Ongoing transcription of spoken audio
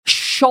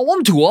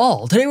Shalom to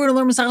all. Today we're going to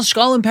learn Masechus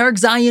Shekalim, Perek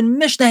Zayin,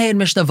 Mishnah Hey and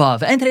Mishnah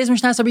Vav. And today's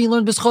Mishnah are being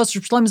learned b'schos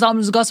Shloim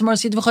Zalman Zugasim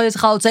Marsid V'Chayes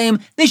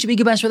Chalotzeim. They should be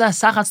given for that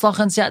Sachat Tzlach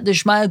and Siyat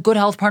Dishmaya, good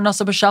health,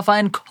 Parnasa B'Shafa,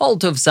 and Kol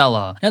Tov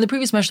Sela. Now, in the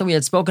previous Mishnah we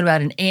had spoken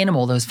about an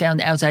animal that was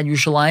found outside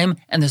Yerushalayim,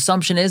 and the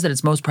assumption is that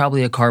it's most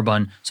probably a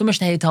carbon. So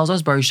Mishnah Hey tells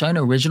us,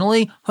 Barishayin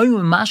originally,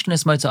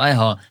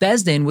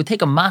 Bezdin would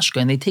take a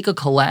mashka and they take a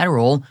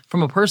collateral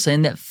from a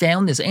person that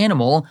found this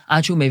animal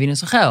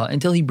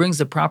until he brings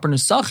the proper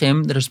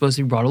nesachim that are supposed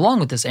to be brought along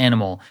with this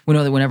animal. We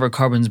know that whenever a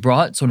carbon is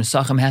brought, so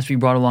nesachim has to be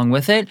brought along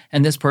with it,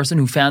 and this person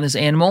who found this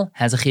animal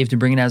has a chiyuv to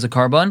bring it as a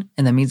carbon,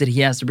 and that means that he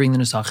has to bring the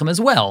nesachim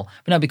as well.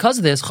 But now because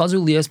of this, people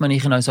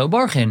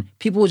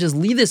would just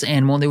leave this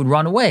animal and they would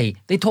run away.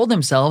 They told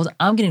themselves,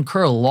 I'm going to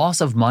incur a loss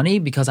of money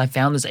because I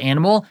found this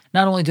animal.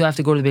 Not only do I have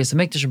to go to the Beis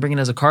HaMikdash and bring it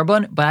as a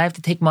carbon, but I have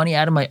to take money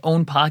out of my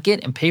own pocket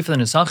and pay for the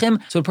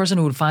nesachim. So a person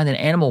who would find an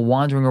animal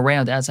wandering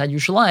around outside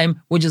Yerushalayim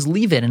would just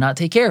leave it and not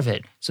take care of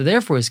it. So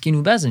therefore,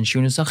 Skinu Bezin,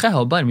 Shu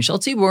Nesacheho, but Mishal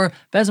Tzibur,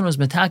 Bezin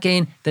was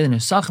metakein that the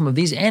nesachim of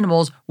these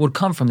animals would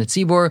come from the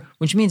tzibur,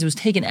 which means it was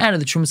taken out of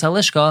the Trumas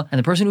Halishka, and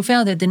the person who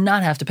found it did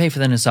not have to pay for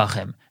the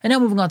nesachim. And now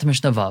moving on to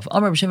Mishnah Vav.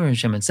 Amar B'Shimon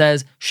Shimon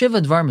says, Shiva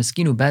Dvar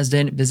Meskinu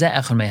Bezdin, Bezeh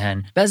Echon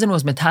Mehen. Bezin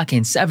was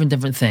metakein 7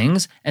 different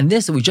things, and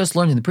this that we just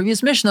learned in the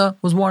previous Mishnah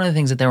was one of the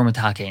things that they were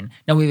metakein.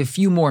 Now we have a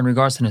few more in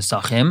regards to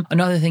nesachim.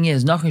 Another thing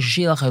is, a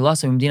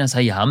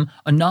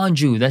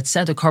non-Jew that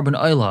sent a carbon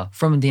oila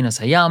from Medinas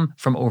Hayam,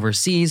 from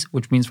overseas,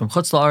 which means from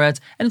Chutz La'aretz,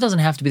 and it doesn't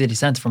have to be that he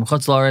sent it from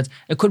Chutz La'aretz.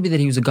 It could be that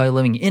he was a guy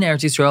living in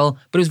Eretz Yisrael,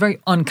 but it was very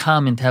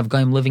uncommon to have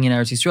Goyim living in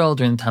Eretz Yisrael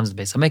during the times of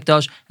the Beis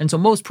HaMikdash, and so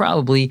most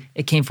probably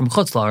it came from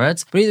Chutz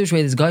La'aretz. But either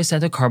way, this guy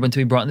sent a carbon to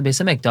be brought in the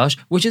Beis HaMikdash,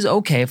 which is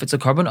okay if it's a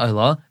carbon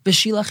oila,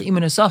 v'shilach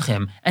iman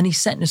nesachim, and he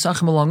sent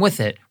nesachim along with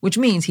it, which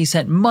means he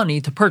sent money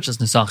to purchase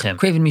nesachim.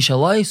 Kraven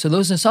mishaloi, so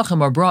those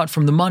nesachim are brought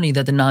from the money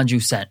that the non-Jew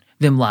sent.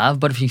 Vimlav,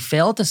 but if he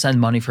failed to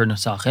send money for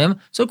nesachim,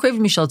 so Kraven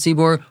Mishal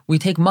Tzibur, we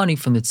take money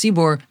from the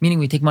tzibur, meaning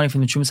we take money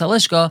from the Trumas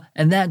Halishka,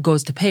 and that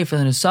goes to pay for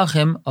the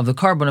nesachim of the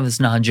carbon of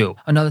this non-Jew.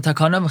 Another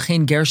takana,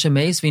 v'chein ger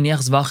shemeis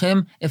v'niach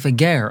zvachim, if a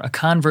ger, a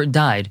convert,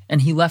 died,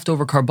 and he left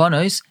over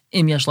karbanos,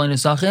 im yashlai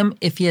nesachim,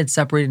 if he had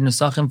separated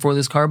nesachim for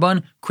this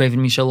carbon, Kraven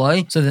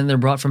Mishaloi, so then they're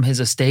brought from his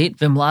estate.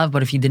 Vimlav,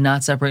 but if he did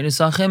not separate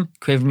nesachim,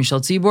 Kraven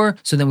Mishal Tzibur,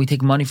 so then we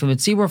take money from the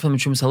tzibur, from the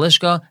Trumas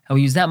Halishka, and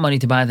we use that money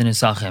to buy the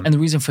nesachim. And the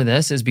reason for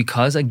this is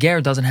because a ger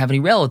doesn't have any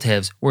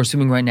relatives. We're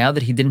assuming right now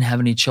that he didn't have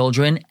any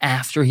children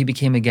after he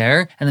became a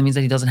ger, and that means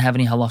that he doesn't have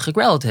any halachic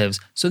relatives.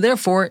 So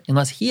therefore,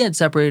 unless he had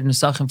separated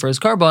nesachim for his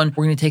carbon,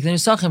 we're going to take the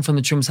nesachim from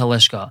the Trumas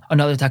Halishka.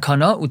 Another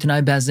takana,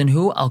 utanai bezdin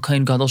hu al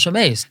kain gadol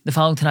shameis. The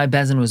following tanai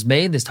bezdin was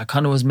made. This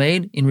takana was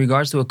made in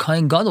regards to a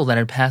kain gadol that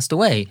had passed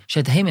away.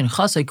 Shetahim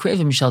chasai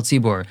krevim mishal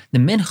tzibur. The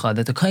mincha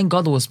that the kain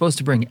gadol was supposed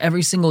to bring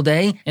every single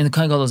day in the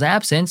kain gadol's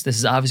absence. This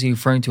is obviously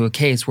referring to a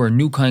case where a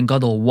new kain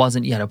gadol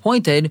wasn't yet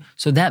appointed.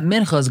 So that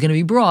mincha is going to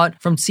be brought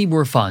from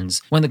tzibur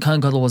funds. When the kain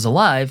gadol was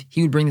alive,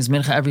 he would bring this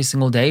mincha every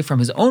single day from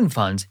his own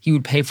funds. He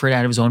would pay for it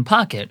out of his own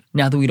pocket.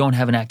 Now that we don't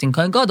have an acting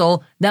kain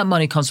gadol, that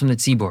money comes from the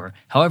tzibur.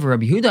 However,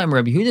 Rabbi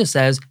Huda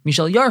says,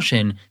 Mishal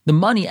Yarshin, the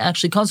money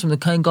actually comes from the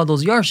kain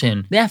gadol's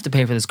Yarshin. They have to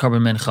pay for this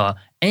carbon mincha.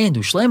 And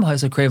Ushleim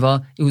Ha'isa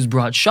Kreva, it was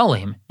brought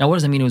Shalim. Now what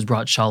does that mean it was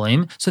brought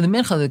Shalim? So the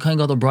mincha that the Kohen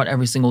Gadol brought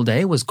every single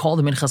day was called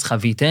the minchas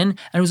chavitin, and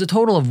it was a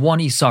total of 1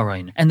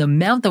 isarin. And the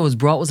amount that was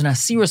brought was an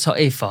asiris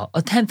ha'efa,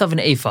 a tenth of an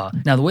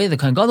efa. Now the way the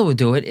Kohen Gadol would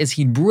do it is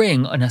he'd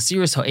bring an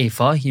asiris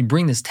ha'efa, he'd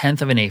bring this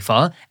tenth of an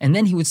efa, and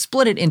then he would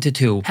split it into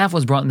 2. Half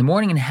was brought in the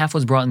morning and half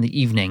was brought in the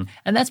evening.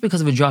 And that's because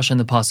of a drasha in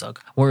the pasuk.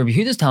 What Rabbi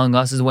Yehuda is telling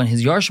us is when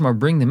his yarshim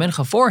bring the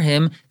mincha for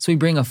him, so we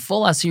bring a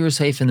full asiris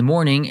ha'efa in the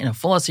morning and a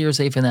full asiris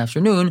ha'efa in the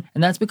afternoon,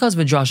 and that's because of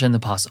a drasha in the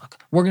pasuk.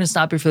 We're going to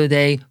stop here for the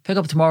day, pick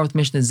up tomorrow with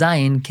Mishnah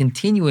Zayin,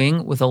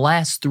 continuing with the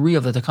last 3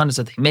 of the takanas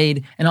that they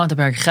made, and on to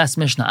Perek Ches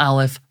Mishnah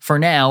Aleph. For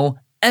now,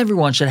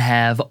 everyone should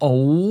have a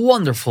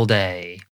wonderful day.